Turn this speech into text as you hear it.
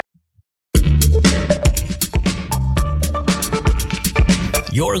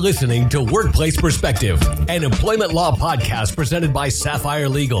You're listening to Workplace Perspective, an employment law podcast presented by Sapphire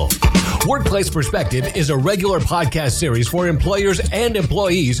Legal. Workplace Perspective is a regular podcast series for employers and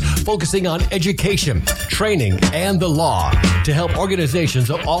employees focusing on education, training, and the law to help organizations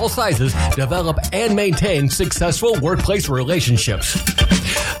of all sizes develop and maintain successful workplace relationships.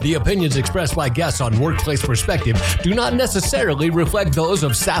 The opinions expressed by guests on Workplace Perspective do not necessarily reflect those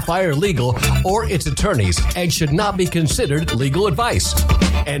of Sapphire Legal or its attorneys and should not be considered legal advice.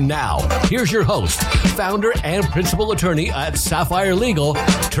 And now, here's your host, founder and principal attorney at Sapphire Legal,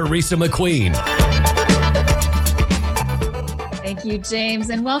 Teresa McQueen. Thank you, James,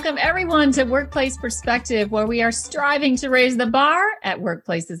 and welcome everyone to Workplace Perspective, where we are striving to raise the bar at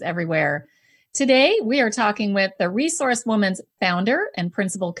workplaces everywhere. Today, we are talking with the Resource Woman's founder and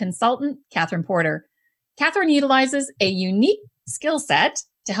principal consultant, Catherine Porter. Catherine utilizes a unique skill set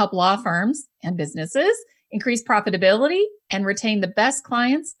to help law firms and businesses increase profitability and retain the best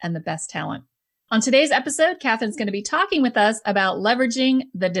clients and the best talent. On today's episode, Catherine's going to be talking with us about leveraging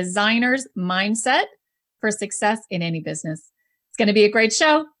the designer's mindset for success in any business. It's going to be a great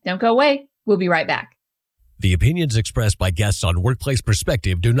show. Don't go away. We'll be right back. The opinions expressed by guests on Workplace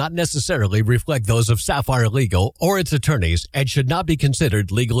Perspective do not necessarily reflect those of Sapphire Legal or its attorneys and should not be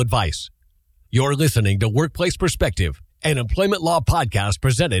considered legal advice. You're listening to Workplace Perspective, an employment law podcast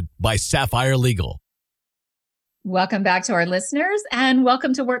presented by Sapphire Legal. Welcome back to our listeners and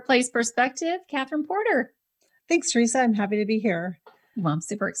welcome to Workplace Perspective, Catherine Porter. Thanks, Teresa. I'm happy to be here. Well, I'm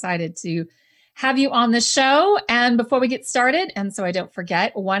super excited to have you on the show. And before we get started, and so I don't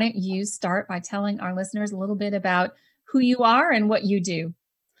forget, why don't you start by telling our listeners a little bit about who you are and what you do?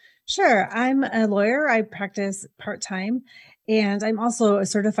 Sure. I'm a lawyer. I practice part-time, and I'm also a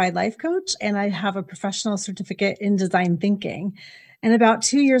certified life coach, and I have a professional certificate in design thinking. And about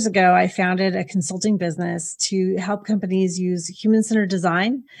 2 years ago, I founded a consulting business to help companies use human-centered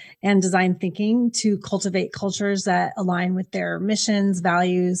design and design thinking to cultivate cultures that align with their missions,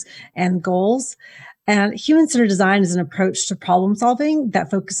 values, and goals. And human-centered design is an approach to problem solving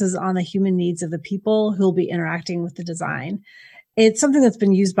that focuses on the human needs of the people who will be interacting with the design. It's something that's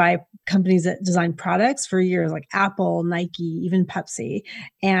been used by companies that design products for years, like Apple, Nike, even Pepsi.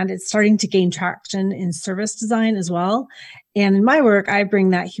 And it's starting to gain traction in service design as well. And in my work, I bring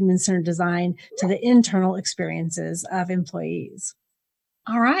that human-centered design to the internal experiences of employees.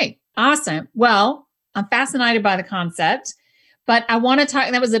 All right. Awesome. Well, I'm fascinated by the concept, but I want to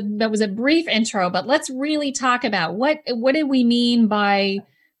talk, that was a brief intro, but let's really talk about what do we mean by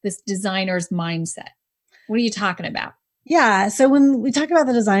this designer's mindset? What are you talking about? Yeah. So when we talk about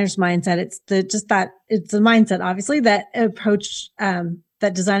the designer's mindset, it's the mindset, obviously, that approach,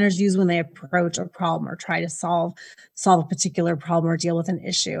 that designers use when they approach a problem or try to solve a particular problem or deal with an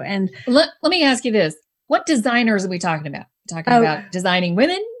issue. And let me ask you this. What designers are we talking about? Talking about designing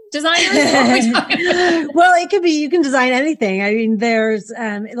women designers? Well, it could be, you can design anything. I mean, there's,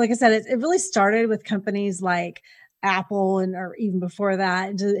 like I said, it really started with companies like Apple or even before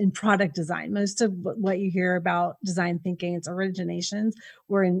that in product design. Most of what you hear about design thinking, its originations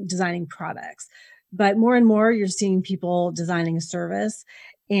were in designing products. But more and more, you're seeing people designing a service,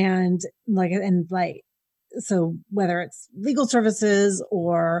 so whether it's legal services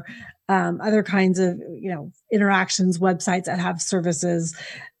or other kinds of interactions, websites that have services,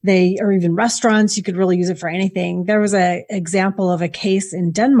 or even restaurants, you could really use it for anything. There was an example of a case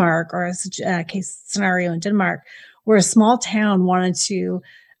in Denmark, or a case scenario in Denmark, where a small town wanted to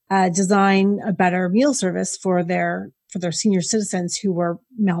design a better meal service for their senior citizens who were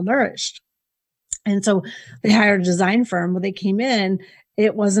malnourished. And so they hired a design firm. When they came in,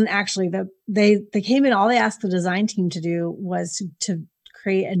 it wasn't actually they came in, all they asked the design team to do was to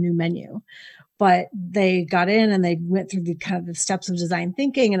create a new menu. But they got in and they went through the kind of the steps of design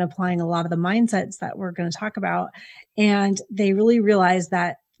thinking and applying a lot of the mindsets that we're going to talk about. And they really realized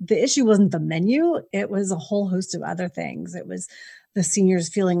that the issue wasn't the menu. It was a whole host of other things. It was the seniors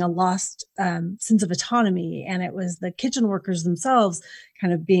feeling a lost sense of autonomy. And it was the kitchen workers themselves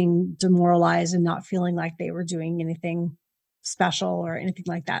kind of being demoralized and not feeling like they were doing anything special or anything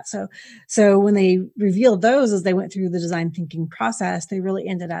like that. So when they revealed those as they went through the design thinking process, they really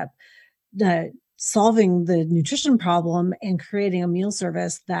ended up solving the nutrition problem and creating a meal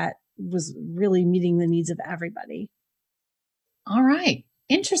service that was really meeting the needs of everybody. All right.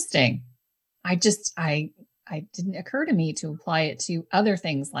 Interesting. It didn't occur to me to apply it to other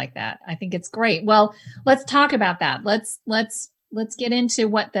things like that. I think it's great. Well, let's talk about that. Let's get into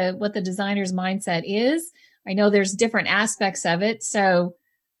what the designer's mindset is. I know there's different aspects of it. So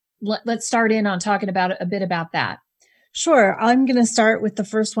let's start in on talking about a bit about that. Sure. I'm going to start with the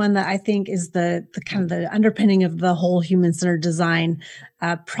first one that I think is the kind of the underpinning of the whole human-centered design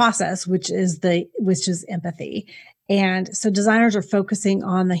process, which is empathy. And so designers are focusing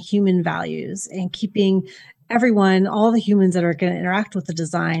on the human values and keeping everyone, all the humans that are going to interact with the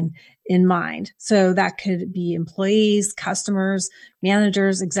design in mind. So that could be employees, customers,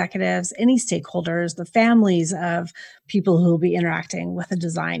 managers, executives, any stakeholders, the families of people who will be interacting with the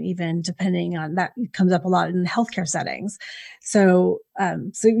design, even depending on that comes up a lot in healthcare settings. So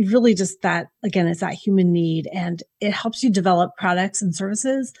really just that, again, it's that human need, and it helps you develop products and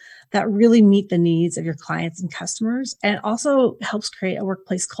services that really meet the needs of your clients and customers. And it also helps create a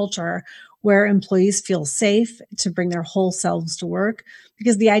workplace culture where employees feel safe to bring their whole selves to work,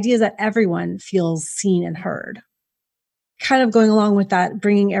 because the idea is that everyone feels seen and heard. Kind of going along with that,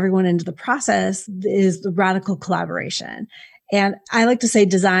 bringing everyone into the process is the radical collaboration. And I like to say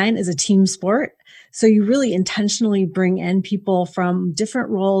design is a team sport. So you really intentionally bring in people from different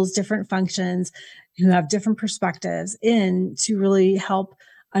roles, different functions, who have different perspectives in to really help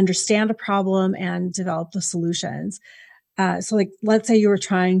understand a problem and develop the solutions. So like, let's say you were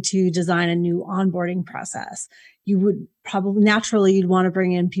trying to design a new onboarding process. You would probably naturally, you'd want to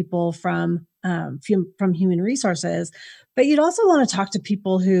bring in people from human resources, but you'd also want to talk to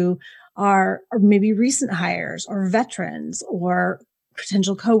people who are maybe recent hires or veterans or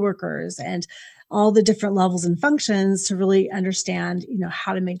potential coworkers and all the different levels and functions to really understand,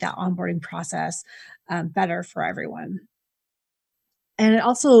 how to make that onboarding process better for everyone. And it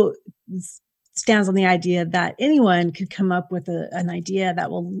also stands on the idea that anyone could come up with an idea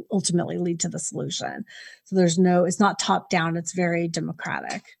that will ultimately lead to the solution. So it's not top down, it's very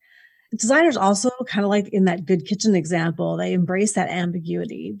democratic. Designers also, kind of like in that Good Kitchen example, they embrace that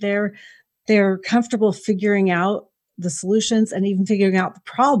ambiguity. They're comfortable figuring out the solutions and even figuring out the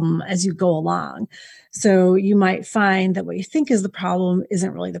problem as you go along. So you might find that what you think is the problem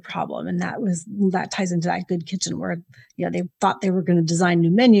isn't really the problem. And that ties into that Good Kitchen where, they thought they were going to design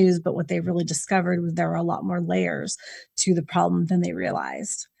new menus, but what they really discovered was there were a lot more layers to the problem than they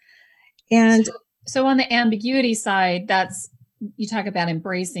realized. And so on the ambiguity side, you talk about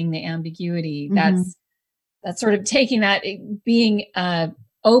embracing the ambiguity. Mm-hmm. That's sort of taking that, being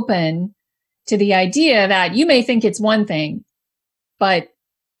open to the idea that you may think it's one thing, but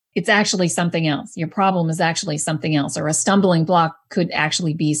it's actually something else. Your problem is actually something else, or a stumbling block could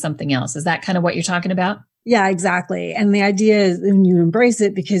actually be something else. Is that kind of what you're talking about? Yeah, exactly. And the idea is when you embrace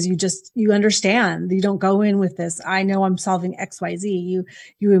it, because you understand, you don't go in with this, I know I'm solving XYZ.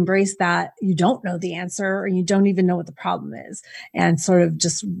 You embrace that you don't know the answer, or you don't even know what the problem is, and sort of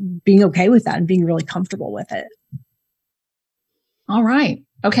just being okay with that and being really comfortable with it. All right.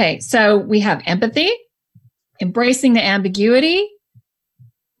 Okay. So we have empathy, embracing the ambiguity.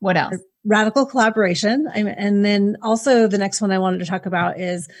 What else? Radical collaboration. And then also the next one I wanted to talk about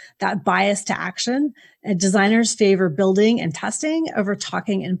is that bias to action. And designers favor building and testing over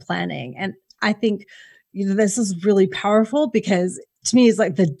talking and planning. And I think this is really powerful, because to me, it's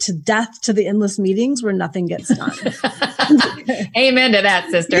like to death to the endless meetings where nothing gets done. Amen to that,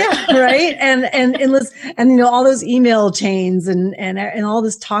 sister. Yeah, right. And endless, and all those email chains and all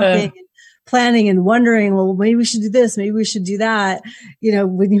this talking, and planning and wondering, well, maybe we should do this, maybe we should do that.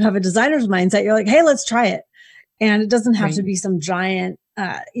 When you have a designer's mindset, you're like, hey, let's try it. And it doesn't have to be some giant,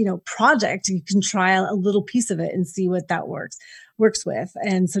 project. You can try a little piece of it and see what that works with.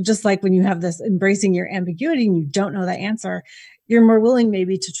 And so just like when you have this embracing your ambiguity and you don't know the answer, you're more willing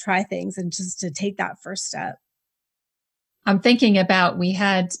maybe to try things and just to take that first step. I'm thinking about, we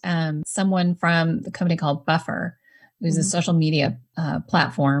had someone from the company called Buffer, who's a social media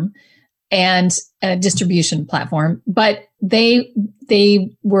platform and a distribution platform, but they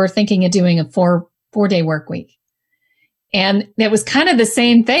were thinking of doing a four-day work week. And it was kind of the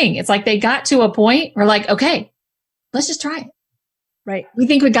same thing. It's like they got to a point where like, okay, let's just try it. Right. We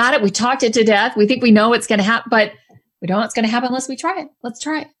think we got it. We talked it to death. We think we know what's going to happen, but we don't know what's going to happen unless we try it. Let's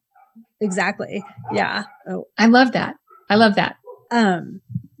try it. Exactly. Yeah. Oh. I love that.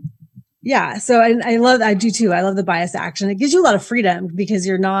 Yeah. So I do too. I love the bias action. It gives you a lot of freedom because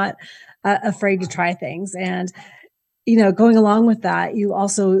you're not afraid to try things. And, going along with that, you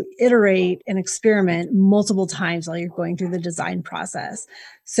also iterate and experiment multiple times while you're going through the design process.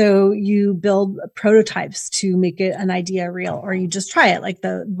 So you build prototypes to make it an idea real, or you just try it like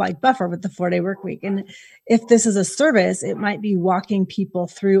Buffer with the 4-day work week. And if this is a service, it might be walking people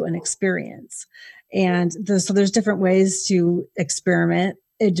through an experience. And so there's different ways to experiment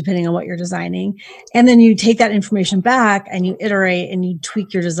depending on what you're designing. And then you take that information back and you iterate and you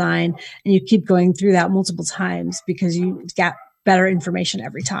tweak your design and you keep going through that multiple times because you get better information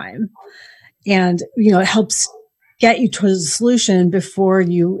every time. And, it helps get you to a solution before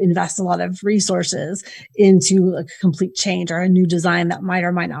you invest a lot of resources into a complete change or a new design that might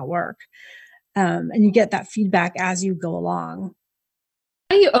or might not work. And you get that feedback as you go along.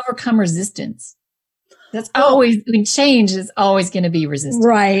 How do you overcome resistance? That's always, change is always going to be resistant.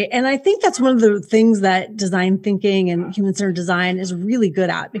 Right. And I think that's one of the things that design thinking and human-centered design is really good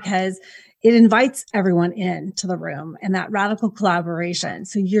at, because it invites everyone into the room and that radical collaboration.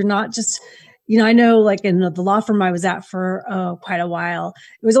 So you're not just, I know like in the law firm I was at for quite a while,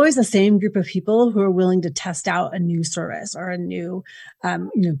 it was always the same group of people who are willing to test out a new service or a new,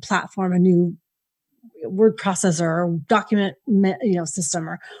 platform, a new word processor or document, system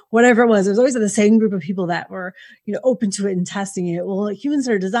or whatever it was. There's always the same group of people that were, open to it and testing it. Well, like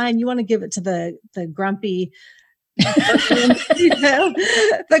human-centered design, you want to give it to the grumpy, the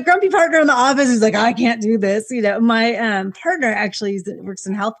grumpy partner in the office who's like, I can't do this. My partner actually works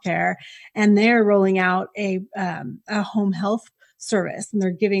in healthcare, and they're rolling out a home health service, and they're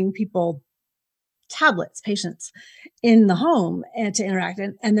giving people tablets, patients in the home and to interact.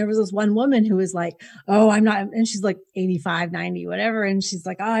 And there was this one woman who was like, oh, I'm not, and she's like 85, 90, whatever. And she's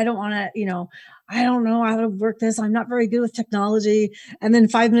like, oh, I don't want to, I don't know how to work this. I'm not very good with technology. And then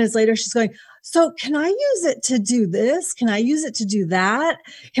 5 minutes later, she's going, so can I use it to do this? Can I use it to do that?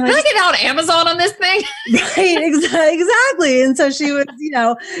 Can I get out Amazon on this thing? Right, exactly. And so she was,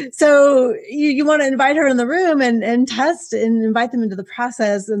 so you want to invite her in the room and test and invite them into the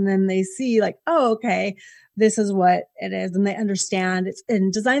process. And then they see like, oh, okay, this is what it is. And they understand it.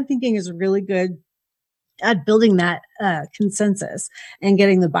 And design thinking is really good at building that consensus and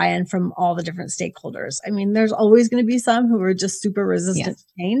getting the buy-in from all the different stakeholders. I mean, there's always going to be some who are just super resistant to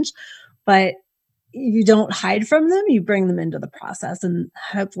change, but you don't hide from them. You bring them into the process, and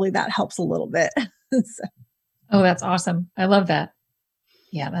hopefully that helps a little bit. So. Oh, that's awesome. I love that.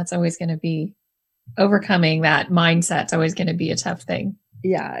 Yeah, that's always going to be overcoming that mindset's always going to be a tough thing.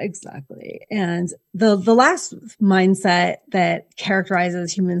 Yeah, exactly. And the last mindset that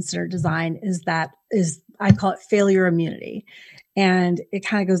characterizes human-centered design is I call it failure immunity. And it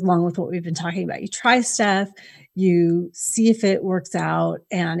kind of goes along with what we've been talking about. You try stuff, you see if it works out.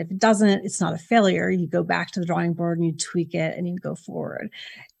 And if it doesn't, it's not a failure. You go back to the drawing board and you tweak it and you go forward.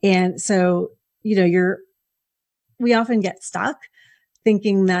 And so, we often get stuck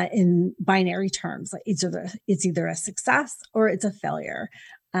thinking that in binary terms, like it's either a success or it's a failure.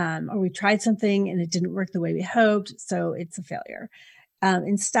 Or we tried something and it didn't work the way we hoped, so it's a failure.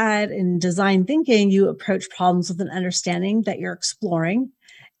 Instead, in design thinking, you approach problems with an understanding that you're exploring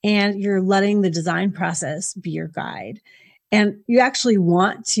and you're letting the design process be your guide. And you actually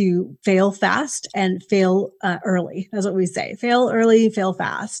want to fail fast and fail early. That's what we say. Fail early, fail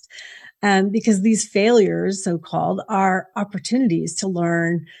fast. Because these failures, so-called, are opportunities to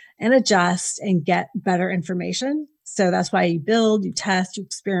learn and adjust and get better information. So that's why you build, you test, you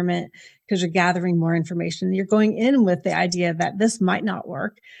experiment, because you're gathering more information. You're going in with the idea that this might not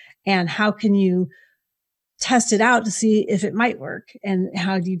work, and how can you test it out to see if it might work, and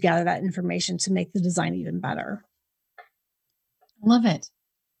how do you gather that information to make the design even better? I love it.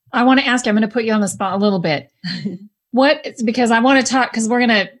 I want to ask you, I'm going to put you on the spot a little bit. Because I want to talk, because we're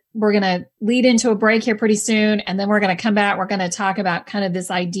going to lead into a break here pretty soon. And then we're going to come back. We're going to talk about kind of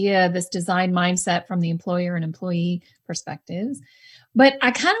this idea, this design mindset from the employer and employee perspectives. But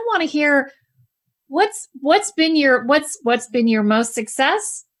I kind of want to hear what's been your most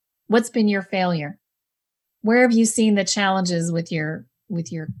success? What's been your failure? Where have you seen the challenges with your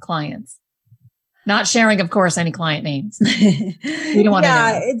clients? Not sharing, of course, any client names. You don't want to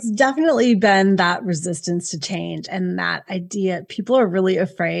know. It's definitely been that resistance to change and that idea. People are really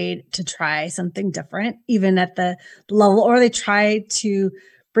afraid to try something different, even at the level, or they try to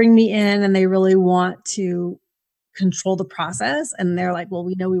bring me in and they really want to control the process. And they're like, well,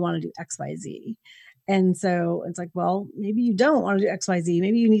 we know we want to do X, Y, Z. And so it's like, well, maybe you don't want to do X, Y, Z.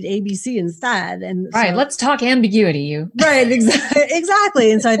 Maybe you need A, B, C instead. And right. Let's talk ambiguity, you. Right.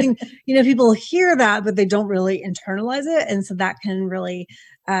 Exactly. And so I think, people hear that, but they don't really internalize it. And so that can really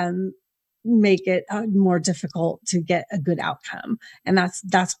make it more difficult to get a good outcome. And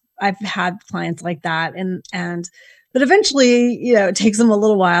that's I've had clients like that. But eventually, it takes them a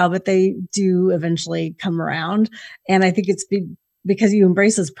little while, but they do eventually come around. And I think it's because you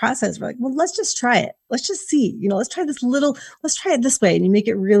embrace this process. We're like, well, let's just try it. Let's just see, let's try it this way. And you make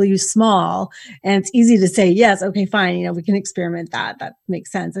it really small, and it's easy to say, yes, okay, fine. We can experiment that. That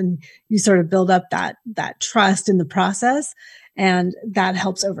makes sense. And you sort of build up that trust in the process, and that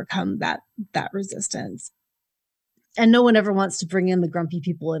helps overcome that resistance. And no one ever wants to bring in the grumpy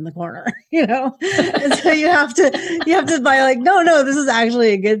people in the corner, And so you have to buy like, no, this is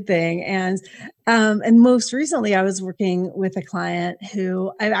actually a good thing. And most recently I was working with a client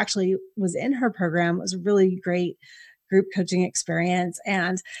who I actually was in her program. It was a really great group coaching experience.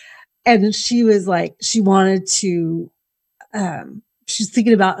 And she was like, she wanted to, she's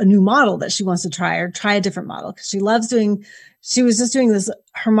thinking about a new model that she wants to try a different model. Cause she was just doing this.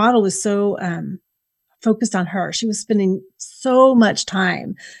 Her model was so, focused on her. She was spending so much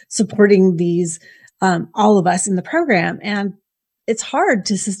time supporting these, all of us in the program. And it's hard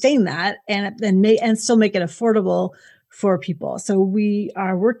to sustain that and still make it affordable for people. So we're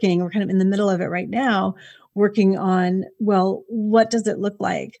kind of in the middle of it right now, working on, well, what does it look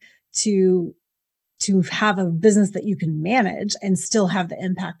like to have a business that you can manage and still have the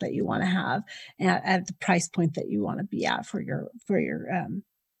impact that you want to have at the price point that you want to be at for your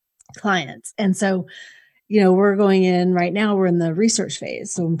clients. And so, we're going in right now, we're in the research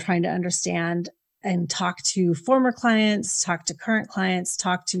phase. So I'm trying to understand and talk to former clients, talk to current clients,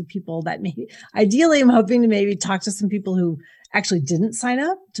 talk to people that ideally I'm hoping to maybe talk to some people who actually didn't sign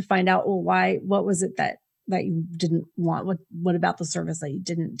up to find out, well, what was it that you didn't want? What about the service that you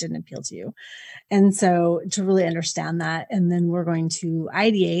didn't appeal to you? And so to really understand that, and then we're going to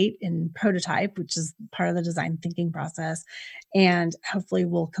ideate and prototype, which is part of the design thinking process. And hopefully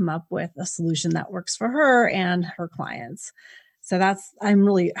we'll come up with a solution that works for her and her clients. So I'm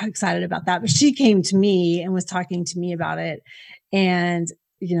really excited about that. But she came to me and was talking to me about it. And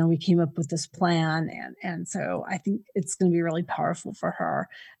we came up with this plan. And so I think it's going to be really powerful for her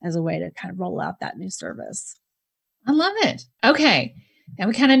as a way to kind of roll out that new service. I love it. Okay. Now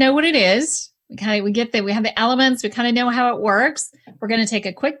we kind of know what it is. We get that we have the elements. We kind of know how it works. We're going to take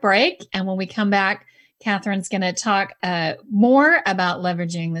a quick break. And when we come back, Catherine's going to talk more about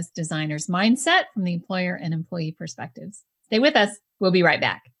leveraging this designer's mindset from the employer and employee perspectives. Stay with us. We'll be right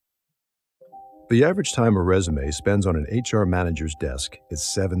back. The average time a resume spends on an HR manager's desk is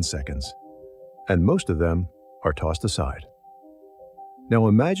 7 seconds, and most of them are tossed aside. Now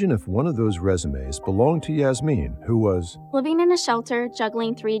imagine if one of those resumes belonged to Yasmin, who was living in a shelter,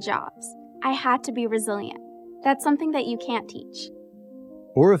 juggling 3 jobs. I had to be resilient. That's something that you can't teach.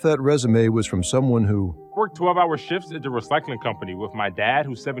 Or if that resume was from someone who worked 12-hour shifts at the recycling company with my dad,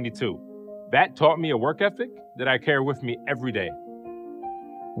 who's 72. That taught me a work ethic that I carry with me every day.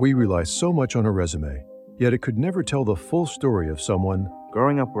 We rely so much on a resume, yet it could never tell the full story of someone.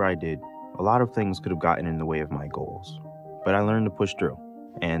 Growing up where I did, a lot of things could have gotten in the way of my goals. But I learned to push through,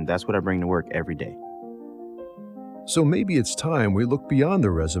 and that's what I bring to work every day. So maybe it's time we look beyond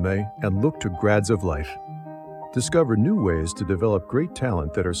the resume and look to Grads of Life. Discover new ways to develop great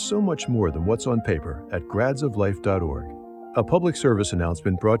talent that are so much more than what's on paper at gradsoflife.org. A public service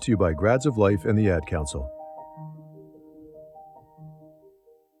announcement brought to you by Grads of Life and the Ad Council.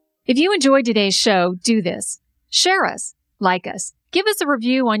 If you enjoyed today's show, do this. Share us, like us, give us a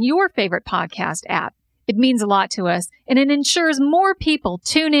review on your favorite podcast app. It means a lot to us, and it ensures more people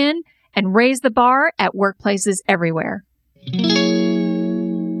tune in and raise the bar at workplaces everywhere.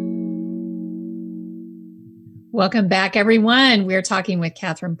 Welcome back, everyone. We're talking with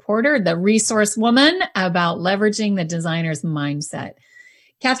Catherine Porter, the resource woman, about leveraging the designer's mindset.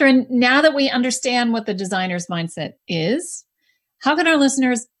 Catherine, now that we understand what the designer's mindset is, how can our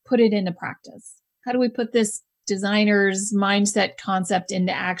listeners put it into practice? How do we put this designer's mindset concept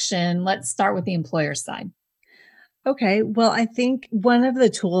into action? Let's start with the employer side. Okay. Well, I think one of the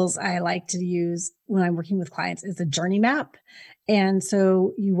tools I like to use when I'm working with clients is a journey map. And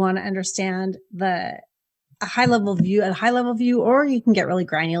so you want to understand a high level view, or you can get really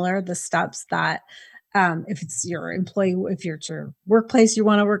granular, the steps that, if it's your employee, if it's your workplace you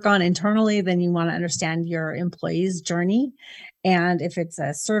want to work on internally, then you want to understand your employee's journey. And if it's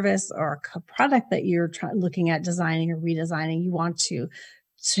a service or a product that you're looking at designing or redesigning, you want to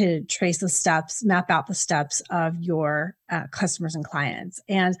trace the steps, map out the steps of your customers and clients.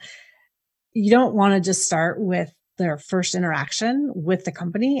 And you don't want to just start with their first interaction with the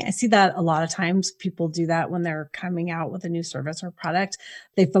company. I see that a lot of times people do that when they're coming out with a new service or product.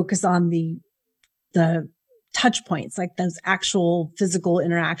 They focus on the touch points, like those actual physical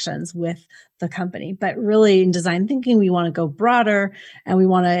interactions with the company. But really in design thinking, we want to go broader and we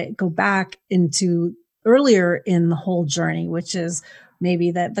want to go back into earlier in the whole journey, which is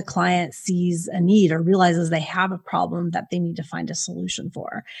maybe that the client sees a need or realizes they have a problem that they need to find a solution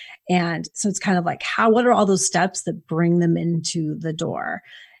for. And so it's kind of like, what are all those steps that bring them into the door?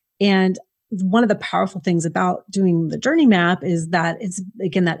 And one of the powerful things about doing the journey map is that it's,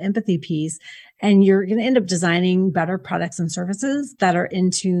 again, that empathy piece. And you're going to end up designing better products and services that are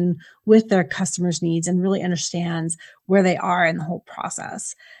in tune with their customers' needs and really understands where they are in the whole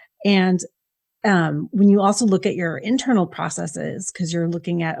process. And when you also look at your internal processes, because you're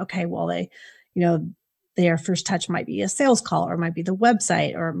looking at, okay, well, their first touch might be a sales call, or it might be the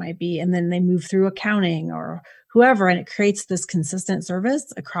website, or it might be, and then they move through accounting or whoever, and it creates this consistent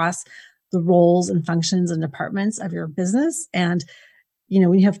service across the roles and functions and departments of your business. And,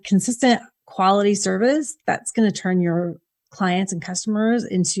 when you have consistent quality service, that's going to turn your clients and customers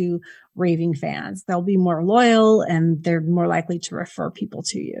into raving fans. They'll be more loyal and they're more likely to refer people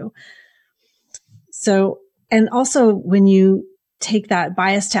to you. So, and also when you take that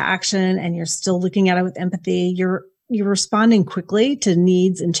bias to action and you're still looking at it with empathy, you're responding quickly to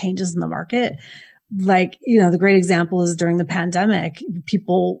needs and changes in the market. Like, the great example is during the pandemic,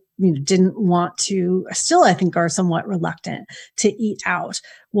 people, didn't want to, still, I think, are somewhat reluctant to eat out.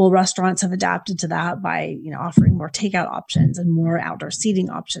 Well, restaurants have adapted to that by, offering more takeout options and more outdoor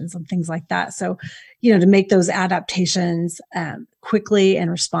seating options and things like that. So, to make those adaptations quickly and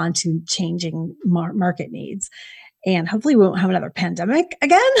respond to changing market needs. And hopefully we won't have another pandemic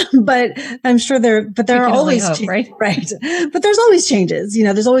again, but I'm sure there are always, right? But there's always changes,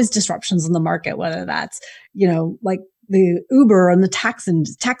 there's always disruptions in the market, whether that's, like the Uber and the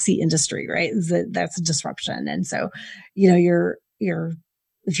taxi industry, right? That's a disruption. And so,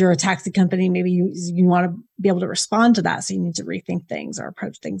 if you're a taxi company, maybe you want to be able to respond to that. So you need to rethink things or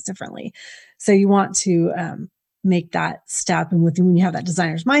approach things differently. So you want to, make that step. And when you have that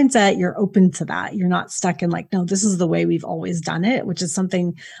designer's mindset, you're open to that. You're not stuck in like, no, this is the way we've always done it, which is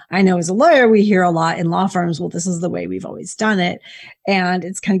something I know as a lawyer, we hear a lot in law firms. Well, this is the way we've always done it. And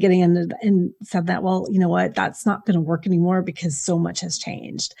it's kind of getting into and said that, well, you know what, that's not going to work anymore because so much has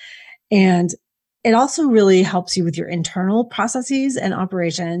changed. And it also really helps you with your internal processes and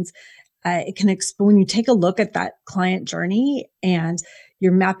operations. It can when you take a look at that client journey and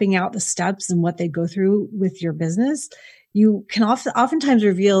you're mapping out the steps and what they go through with your business, you can oftentimes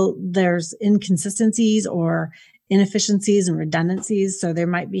reveal there's inconsistencies or inefficiencies and redundancies. So there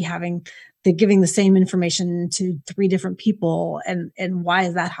might be they're giving the same information to 3 different people. And why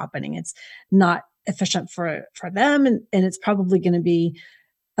is that happening? It's not efficient for them. And it's probably going to be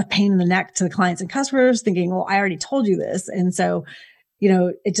a pain in the neck to the clients and customers thinking, well, I already told you this. And so,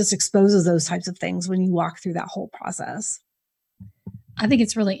 it just exposes those types of things when you walk through that whole process. I think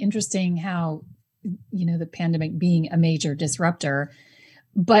it's really interesting how, the pandemic being a major disruptor,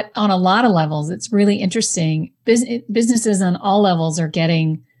 but on a lot of levels, it's really interesting. Businesses on all levels are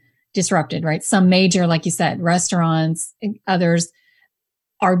getting disrupted, right? Some major, like you said, restaurants, others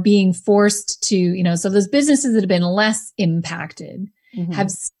are being forced to, so those businesses that have been less impacted have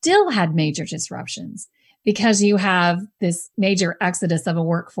still had major disruptions because you have this major exodus of a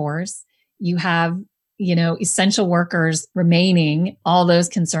workforce. You have essential workers remaining, all those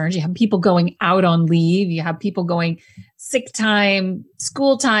concerns. You have people going out on leave. You have people going sick time,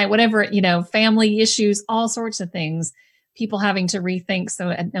 school time, whatever, family issues, all sorts of things, people having to rethink.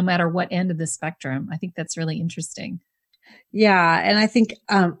 So no matter what end of the spectrum, I think that's really interesting. Yeah. And I think,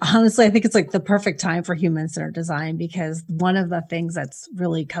 honestly, I think it's like the perfect time for human-centered design, because one of the things that's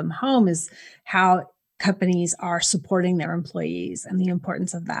really come home is how companies are supporting their employees and the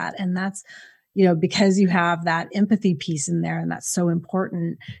importance of that. And that's, because you have that empathy piece in there, and that's so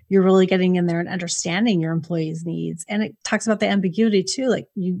important, you're really getting in there and understanding your employees' needs. And it talks about the ambiguity too. Like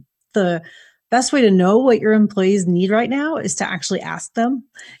the best way to know what your employees need right now is to actually ask them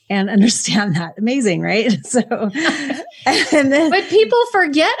and understand that. Amazing, right? So, but people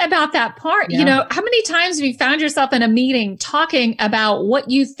forget about that part. Yeah. How many times have you found yourself in a meeting talking about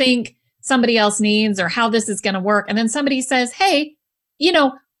what you think somebody else needs or how this is going to work? And then somebody says, hey,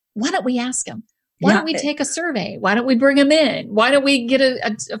 why don't we ask them? Why don't we take a survey? Why don't we bring them in? Why don't we get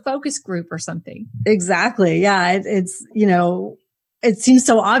a focus group or something? Exactly. Yeah. It's, it seems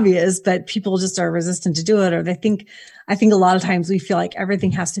so obvious, but people just are resistant to do it. Or I think a lot of times we feel like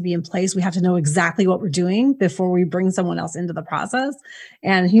everything has to be in place. We have to know exactly what we're doing before we bring someone else into the process.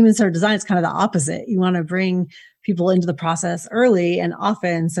 And human-centered design is kind of the opposite. You want to bring people into the process early and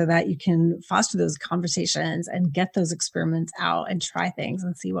often so that you can foster those conversations and get those experiments out and try things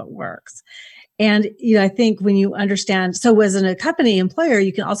and see what works. And, I think when you understand, so as a company employer,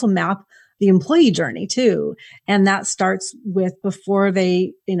 you can also map the employee journey too. And that starts with before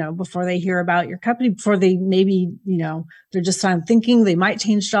they hear about your company, before they maybe, they're just thinking they might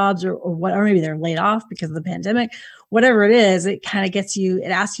change jobs or maybe they're laid off because of the pandemic, whatever it is, it kind of it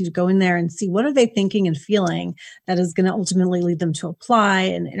asks you to go in there and see what are they thinking and feeling that is going to ultimately lead them to apply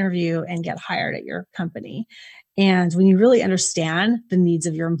and interview and get hired at your company. And when you really understand the needs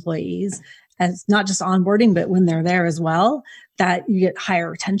of your employees, as not just onboarding, but when they're there as well, that you get higher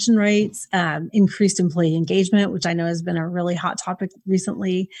retention rates, increased employee engagement, which I know has been a really hot topic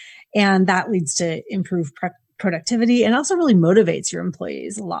recently. And that leads to improved productivity, and also really motivates your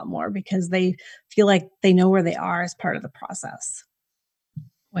employees a lot more because they feel like they know where they are as part of the process.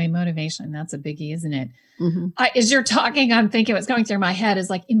 Boy, motivation, that's a biggie, isn't it? Mm-hmm. As you're talking, I'm thinking what's going through my head is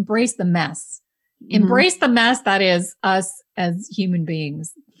like, embrace the mess. Embrace the mess that is us as human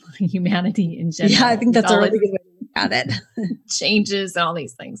beings, humanity in general. Yeah, I think that's a really good way to look at it. Changes and all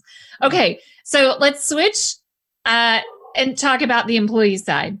these things. Okay, so let's switch and talk about the employee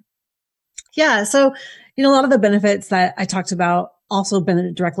side. Yeah, so a lot of the benefits that I talked about also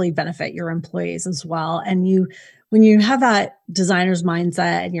directly benefit your employees as well. And when you have that designer's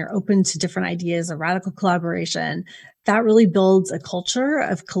mindset and you're open to different ideas of radical collaboration, that really builds a culture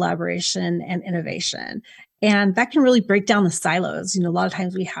of collaboration and innovation. And that can really break down the silos. A lot of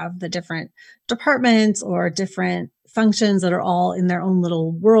times we have the different departments or different functions that are all in their own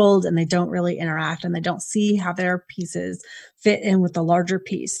little world, and they don't really interact and they don't see how their pieces fit in with the larger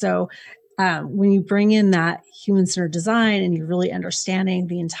piece. So when you bring in that human-centered design and you're really understanding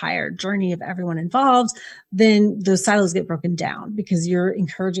the entire journey of everyone involved, then those silos get broken down because you're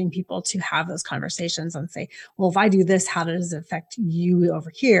encouraging people to have those conversations and say, well, if I do this, how does it affect you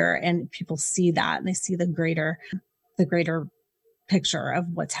over here? And people see that and they see the greater picture of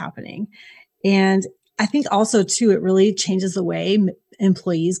what's happening. And I think also too, it really changes the way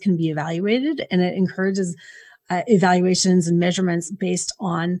employees can be evaluated, and it encourages evaluations and measurements based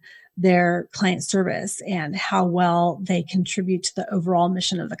on their client service and how well they contribute to the overall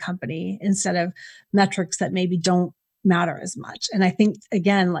mission of the company instead of metrics that maybe don't matter as much. And I think,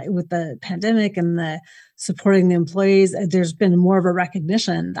 again, like with the pandemic and the supporting the employees, there's been more of a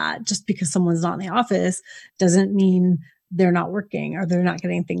recognition that just because someone's not in the office doesn't mean they're not working or they're not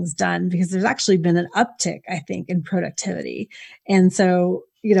getting things done, because there's actually been an uptick, I think, in productivity. And so,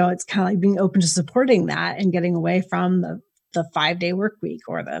 it's kind of like being open to supporting that and getting away from the 5-day work week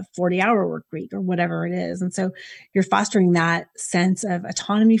or the 40-hour work week or whatever it is. And so you're fostering that sense of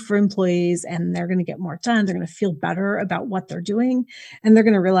autonomy for employees, and they're going to get more done. They're going to feel better about what they're doing. And they're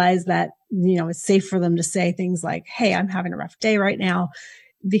going to realize that, it's safe for them to say things like, hey, I'm having a rough day right now,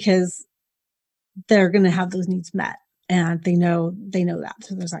 because they're going to have those needs met. And they know that.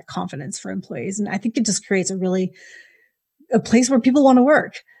 So there's that confidence for employees. And I think it just creates a place where people want to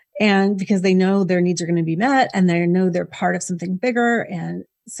work. And because they know their needs are going to be met and they know they're part of something bigger. And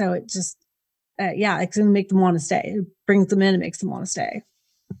so it just, it's going to make them want to stay. It brings them in and makes them want to stay.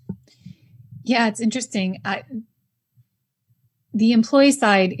 Yeah, it's interesting. The employee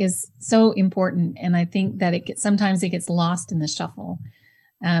side is so important. And I think that sometimes it gets lost in the shuffle.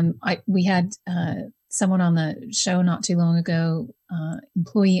 We had someone on the show not too long ago,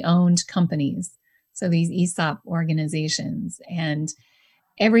 employee-owned companies. So these ESOP organizations, and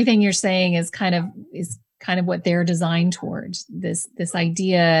everything you're saying is kind of what they're designed towards. This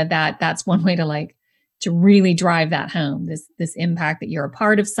idea that that's one way to really drive that home. This impact that you're a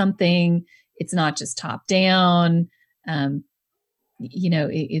part of something. It's not just top down.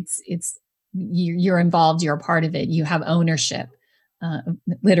 It's you're involved. You're a part of it. You have ownership,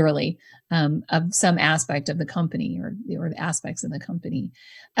 literally, of some aspect of the company or the aspects of the company.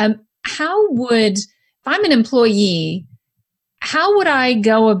 If I'm an employee, how would I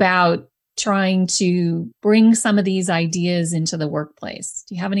go about trying to bring some of these ideas into the workplace?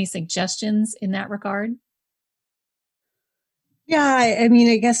 Do you have any suggestions in that regard? Yeah,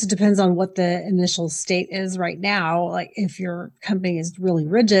 I guess it depends on what the initial state is right now. Like if your company is really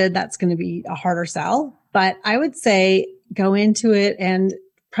rigid, that's going to be a harder sell. But I would say go into it and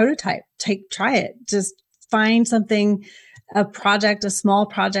prototype, try it. Just find something, a project, a small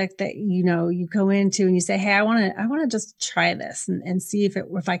project that, you go into and you say, hey, I want to just try this and see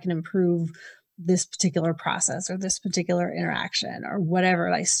if I can improve this particular process or this particular interaction or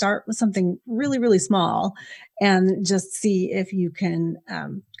whatever. Like start with something really, really small and just see if you can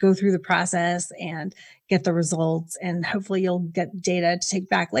go through the process and get the results. And hopefully you'll get data to take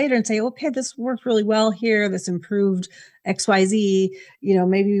back later and say, okay, this worked really well here. This improved XYZ.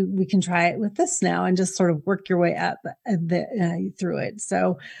 Maybe we can try it with this now, and just sort of work your way up through it.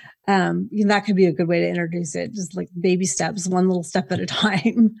 So that could be a good way to introduce it. Just like baby steps, one little step at a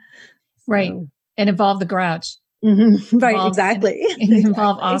time. Right. So, and involve the grouch. Mm-hmm. Right. Exactly.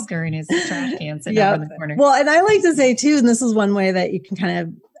 Involve Oscar in his trash can sitting over in the corner. Well, and I like to say too, and this is one way that you can kind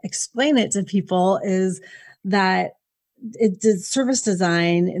of explain it to people, is that service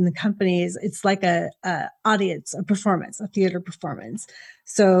design in the companies, it's like a audience, a performance, a theater performance.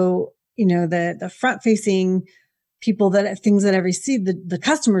 So, the front facing things that every see, the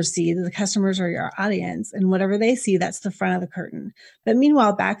customers see, the customers are your audience, and whatever they see, that's the front of the curtain. But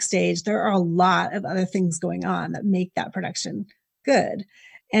meanwhile, backstage, there are a lot of other things going on that make that production good.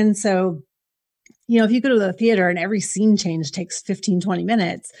 And so, if you go to the theater and every scene change takes 15, 20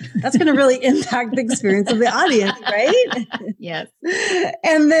 minutes, that's going to really impact the experience of the audience, right? Yes.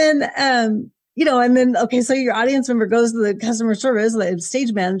 And then, okay, so your audience member goes to the customer service, the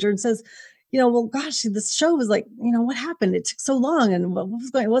stage manager, and says, well, gosh, this show was like, what happened? It took so long, and what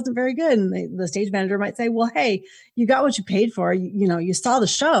was going? It wasn't very good. And the stage manager might say, well, hey, you got what you paid for. You saw the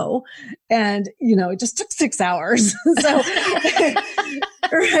show, and it just took 6 hours. So,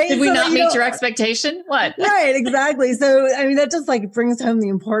 right? Did we not meet your expectation? What? Right, exactly. So, that just like brings home the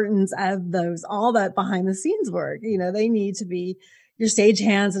importance of all that behind the scenes work. They need to be. Your stage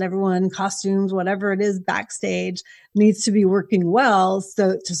hands and everyone, costumes, whatever it is backstage needs to be working well.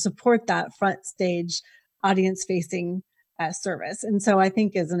 So to support that front stage audience facing service. And so I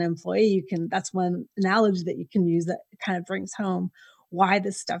think as an employee, that's one analogy that you can use that kind of brings home why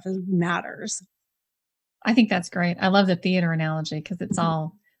this stuff matters. I think that's great. I love the theater analogy because it's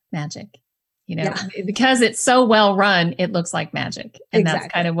all magic. Because it's so well run, it looks like magic. And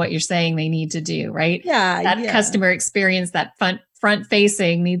That's kind of what you're saying they need to do, right? Yeah. That customer experience, that front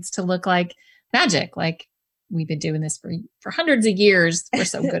facing needs to look like magic. Like we've been doing this for hundreds of years. We're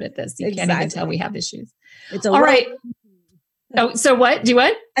so good at this. You can't even tell we have issues. All right. Oh, so what? Do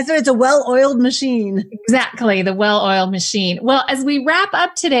what? I said it's a well-oiled machine. Exactly. The well-oiled machine. Well, as we wrap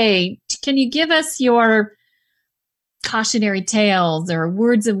up today, can you give us your cautionary tales or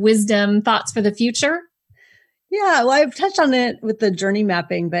words of wisdom, thoughts for the future? Yeah, well, I've touched on it with the journey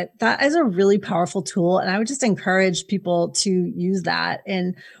mapping, but that is a really powerful tool. And I would just encourage people to use that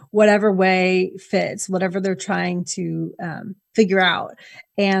in whatever way fits, whatever they're trying to figure out,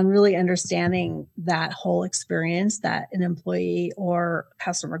 and really understanding that whole experience that an employee or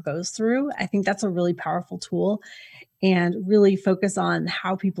customer goes through. I think that's a really powerful tool. And really focus on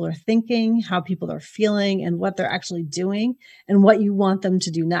how people are thinking, how people are feeling, and what they're actually doing, and what you want them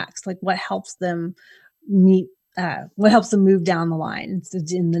to do next. Like what helps them move down the line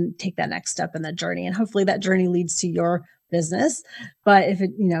and then take that next step in the journey. And hopefully that journey leads to your business. But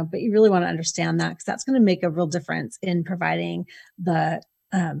but you really want to understand that, because that's going to make a real difference in providing the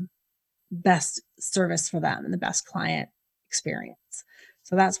best service for them and the best client experience.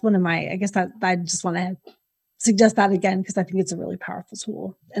 So that's one of I just want to suggest that again, because I think it's a really powerful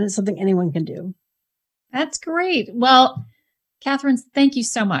tool and it's something anyone can do. That's great. Well, Catherine, thank you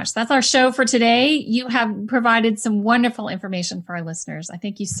so much. That's our show for today. You have provided some wonderful information for our listeners. I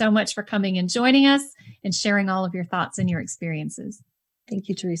thank you so much for coming and joining us and sharing all of your thoughts and your experiences. Thank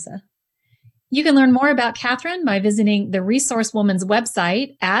you, Teresa. You can learn more about Catherine by visiting the Resource Woman's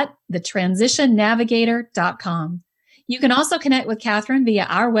website at thetransitionnavigator.com. You can also connect with Catherine via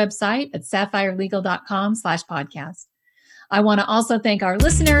our website at sapphireLegal.com/podcast. I want to also thank our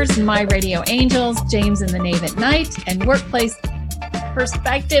listeners, my radio angels, James and the Knave at Night, and Workplace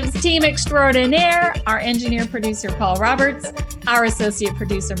Perspectives team extraordinaire, our engineer producer, Paul Roberts, our associate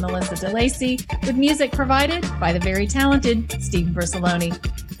producer, Melissa DeLacy, with music provided by the very talented Stephen Bersaloni.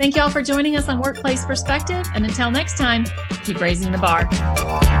 Thank you all for joining us on Workplace Perspective. And until next time, keep raising the bar.